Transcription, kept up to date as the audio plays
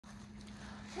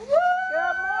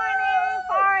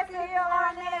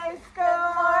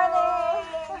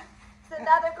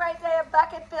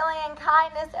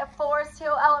kindness at Forest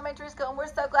Hill Elementary School, and we're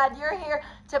so glad you're here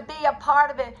to be a part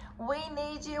of it. We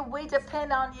need you. We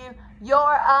depend on you.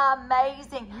 You're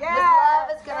amazing. Yes, Miss Love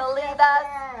is going to lead us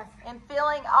in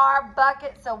filling our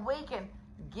bucket so we can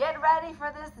get ready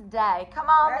for this day. Come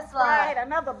on, Miss Love. That's right.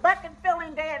 Another bucket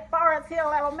filling day at Forest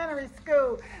Hill Elementary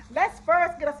School. Let's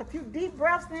first get us a few deep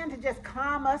breaths in to just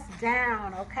calm us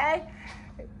down, okay?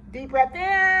 Deep breath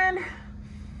in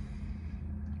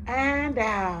and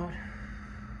out.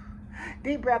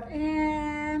 Deep breath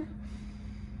in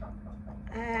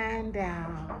and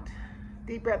out.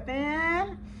 Deep breath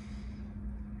in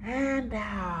and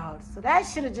out. So that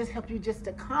should have just helped you just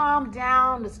to calm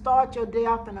down, to start your day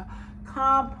off in a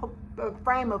calm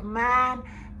frame of mind.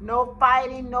 No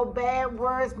fighting, no bad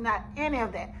words, not any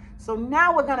of that. So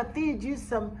now we're going to feed you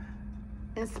some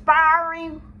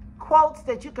inspiring quotes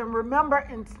that you can remember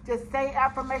and just say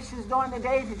affirmations during the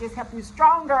day to just help you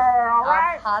stronger, all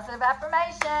right? Positive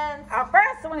affirmations. Our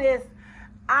first one is,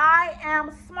 I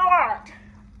am smart.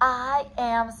 I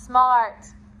am smart.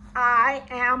 I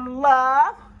am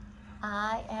love.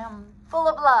 I am full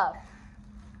of love.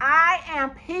 I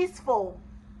am peaceful.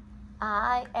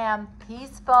 I am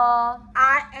peaceful.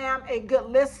 I am a good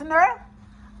listener.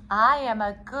 I am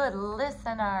a good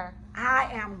listener.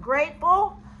 I am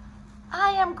grateful.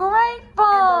 I am grateful.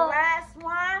 And the last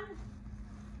one,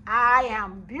 I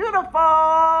am beautiful.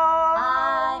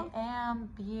 I am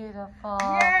beautiful.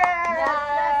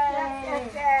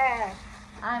 Yes.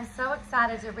 I'm so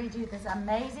excited to read you this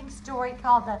amazing story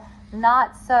called The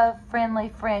Not So Friendly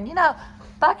Friend. You know,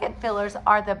 bucket fillers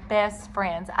are the best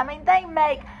friends. I mean, they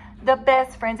make the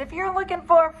best friends. If you're looking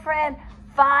for a friend,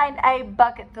 find a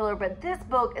bucket filler. But this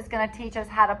book is going to teach us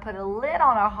how to put a lid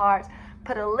on our hearts,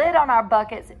 put a lid on our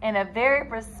buckets in a very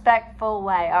respectful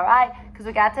way, all right? Because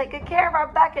we got to take good care of our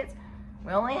buckets.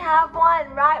 We only have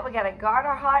one, right? We got to guard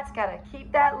our hearts, got to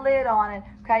keep that lid on it,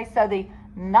 okay? So the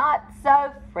not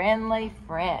so friendly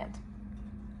friend.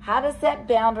 How to set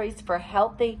boundaries for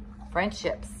healthy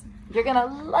friendships. You're going to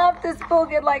love this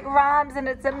book. It like rhymes and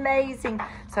it's amazing.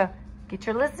 So get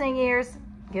your listening ears,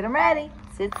 get them ready.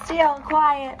 Sit still and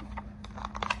quiet.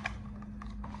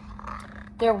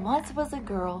 There once was a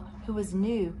girl who was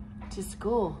new to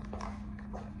school.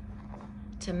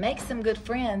 To make some good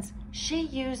friends, she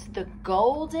used the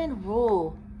golden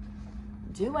rule.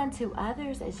 Do unto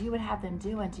others as you would have them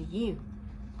do unto you.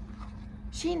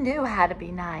 She knew how to be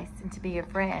nice and to be a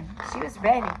friend. She was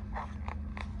ready.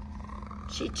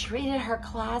 She treated her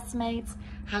classmates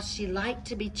how she liked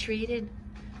to be treated.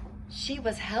 She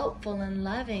was helpful and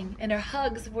loving, and her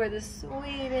hugs were the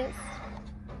sweetest.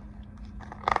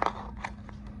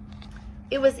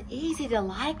 It was easy to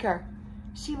like her.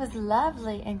 She was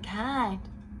lovely and kind.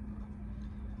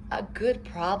 A good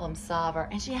problem solver,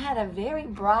 and she had a very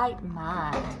bright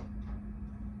mind.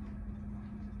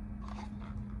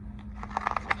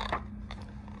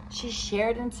 She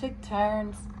shared and took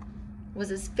turns, was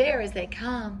as fair as they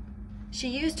come. She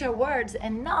used her words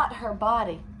and not her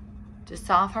body to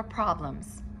solve her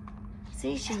problems.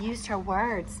 See, she used her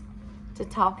words to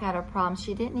talk out her problems.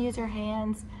 She didn't use her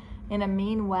hands in a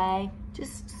mean way,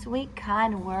 just sweet,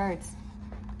 kind words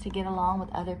to get along with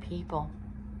other people.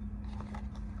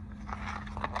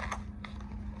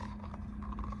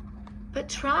 But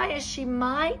try as she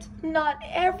might, not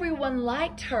everyone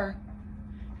liked her.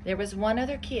 There was one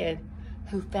other kid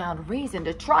who found reason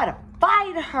to try to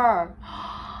fight her.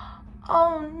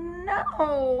 Oh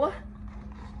no.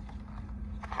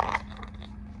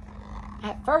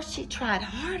 At first she tried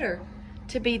harder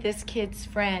to be this kid's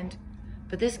friend,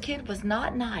 but this kid was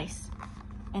not nice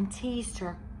and teased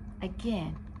her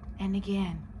again and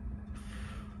again.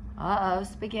 Uh-oh,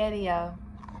 spaghetti-o.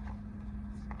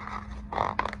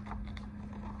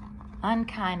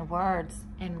 Unkind words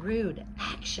and rude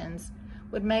actions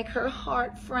would make her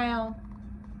heart frown.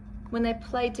 When they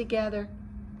played together,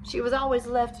 she was always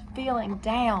left feeling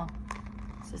down.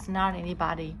 This is not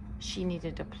anybody she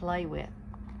needed to play with.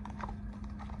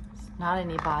 It's not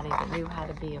anybody that knew how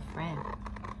to be a friend.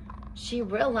 She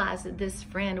realized that this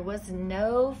friend was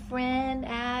no friend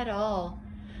at all,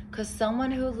 because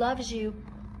someone who loves you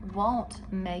won't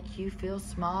make you feel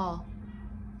small.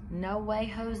 No way,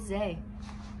 Jose.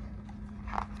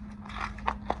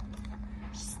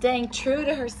 Staying true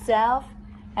to herself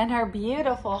and her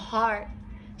beautiful heart,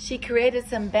 she created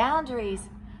some boundaries,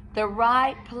 the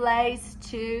right place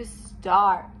to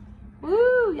start.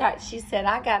 Woo! Yeah, she said,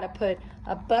 I got to put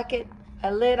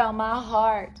a lid on my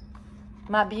heart.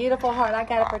 My beautiful heart, I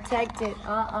got to protect it.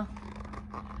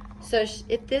 So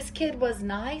if this kid was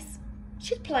nice,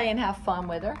 she'd play and have fun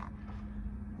with her.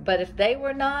 But if they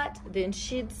were not, then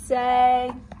she'd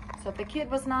say, So if the kid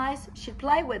was nice, she'd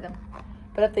play with him.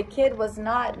 But if the kid was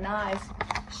not nice,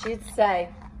 she'd say,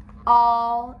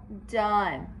 all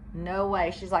done. No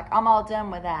way. She's like, I'm all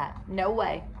done with that. No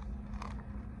way.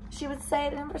 She would say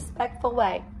it in a respectful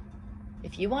way.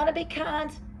 If you want to be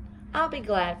kind, I'll be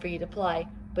glad for you to play.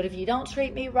 But if you don't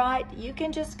treat me right, you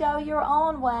can just go your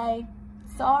own way.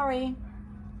 Sorry.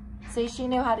 See, she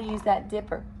knew how to use that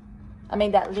dipper.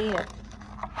 That lid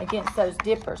against those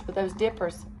dippers. With those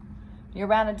dippers, you're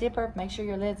around a dipper, make sure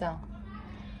your lid's on.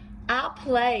 I'll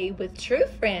play with true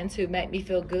friends who make me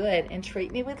feel good and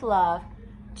treat me with love,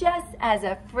 just as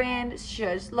a friend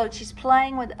should. Look, she's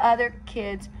playing with other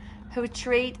kids who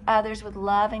treat others with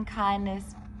love and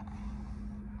kindness.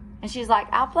 And she's like,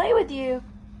 I'll play with you,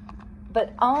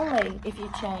 but only if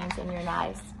you change and you're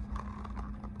nice.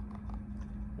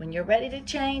 When you're ready to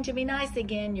change and be nice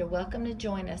again, you're welcome to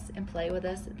join us and play with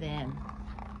us then.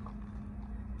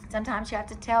 Sometimes you have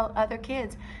to tell other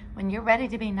kids, when you're ready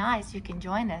to be nice, you can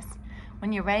join us.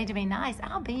 When you're ready to be nice,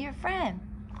 I'll be your friend.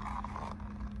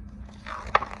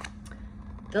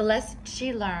 The lesson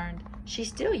she learned, she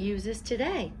still uses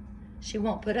today. She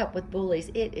won't put up with bullies.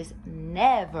 It is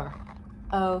never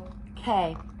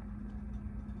okay.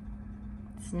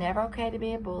 It's never okay to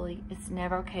be a bully. It's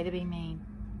never okay to be mean.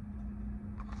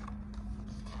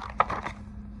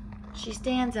 She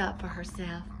stands up for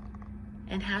herself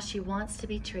and how she wants to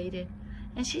be treated,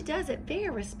 and she does it very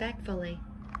respectfully,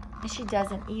 and she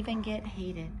doesn't even get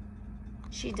heated.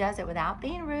 She does it without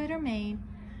being rude or mean.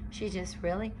 She just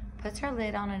really puts her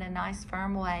lid on in a nice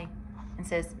firm way and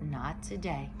says, not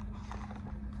today.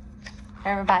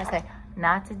 Everybody say,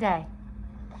 not today.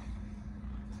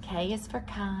 K is for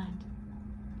kind.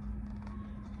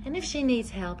 And if she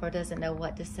needs help or doesn't know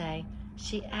what to say,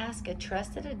 she asks a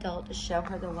trusted adult to show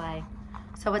her the way.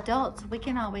 So adults, we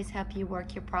can always help you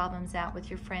work your problems out with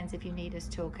your friends if you need us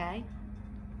to, okay?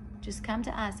 Just come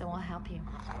to us and we'll help you.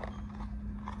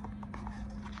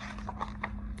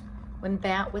 With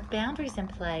boundaries in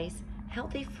place,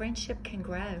 healthy friendship can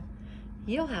grow.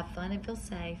 You'll have fun and feel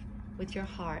safe with your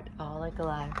heart all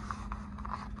aglow.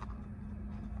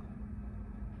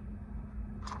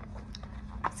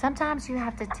 Sometimes you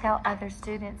have to tell other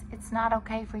students, it's not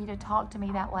okay for you to talk to me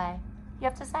that way. You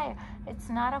have to say, it's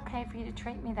not okay for you to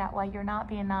treat me that way. You're not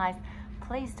being nice.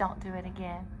 Please don't do it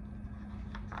again.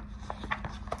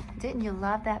 Didn't you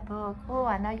love that book? Oh,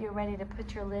 I know you're ready to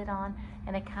put your lid on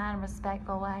in a kind,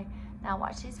 respectful way. Now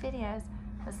watch these videos.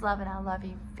 Miss Love and I love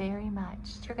you very much.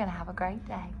 You're going to have a great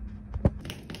day.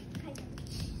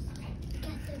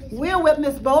 We're with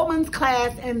Miss Bowman's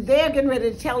class, and they're getting ready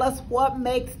to tell us what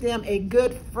makes them a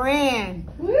good friend.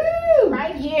 Woo!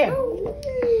 Right here.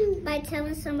 By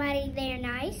telling somebody they're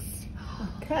nice.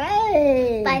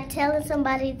 Okay. By telling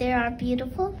somebody they are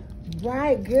beautiful.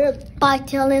 Right, good. By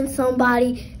telling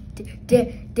somebody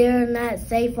they're not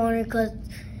safe on it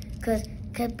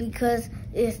because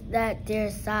it's not their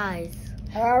size.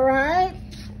 All right.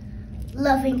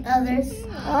 Loving others.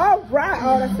 All right.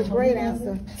 Oh, that's a great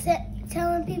answer.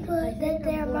 Telling people that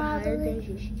they're marvelous.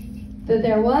 That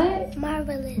they're what?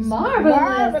 Marvelous.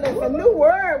 Marvelous. A new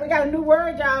word. We got a new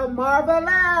word, y'all.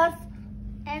 Marvelous.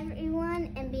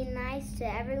 Everyone, and be nice to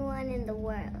everyone in the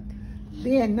world.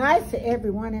 Being nice to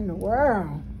everyone in the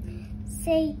world.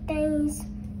 Say things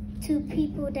to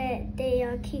people that they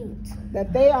are cute.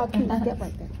 That they are cute. Step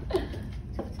right there.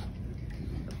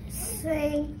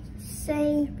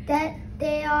 Say that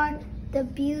they are the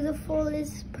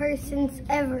beautifulest persons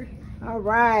ever. All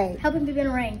right. Helping people in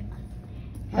the rain.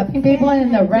 Helping people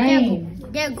in the rain.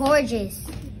 They're gorgeous.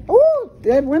 Ooh,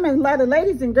 that women, a lot of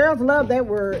ladies and girls love that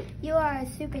word. You are a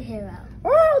superhero.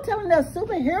 Oh, tell them they're a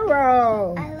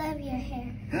superhero. I love your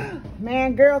hair.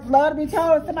 Man, girls love to be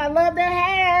told somebody love their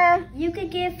hair. You could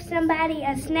give somebody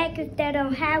a snack if they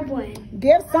don't have one.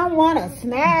 Give someone a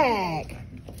snack.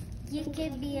 You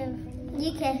can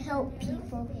help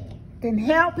people. Can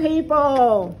help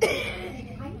people.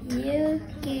 You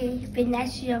can be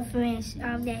nice to your friends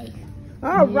all day.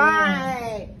 All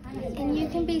right. And you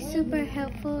can be super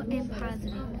helpful and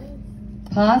positive.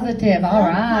 Positive, all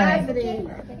right. Positive.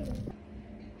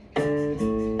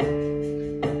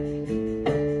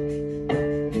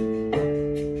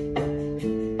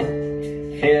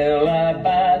 Fill a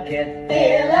bucket.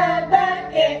 Fill a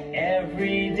bucket.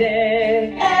 Every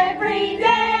day. Every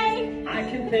day. I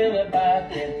can fill a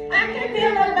bucket. I can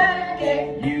fill a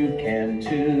bucket. You can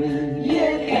too.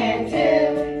 You can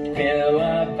too. Fill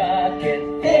a bucket.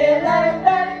 Fill a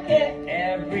bucket.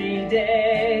 Every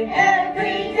day.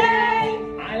 Every day.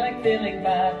 I like filling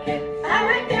buckets. I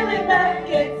like filling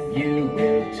buckets. You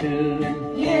will too.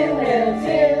 You will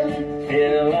too.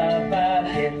 Fill a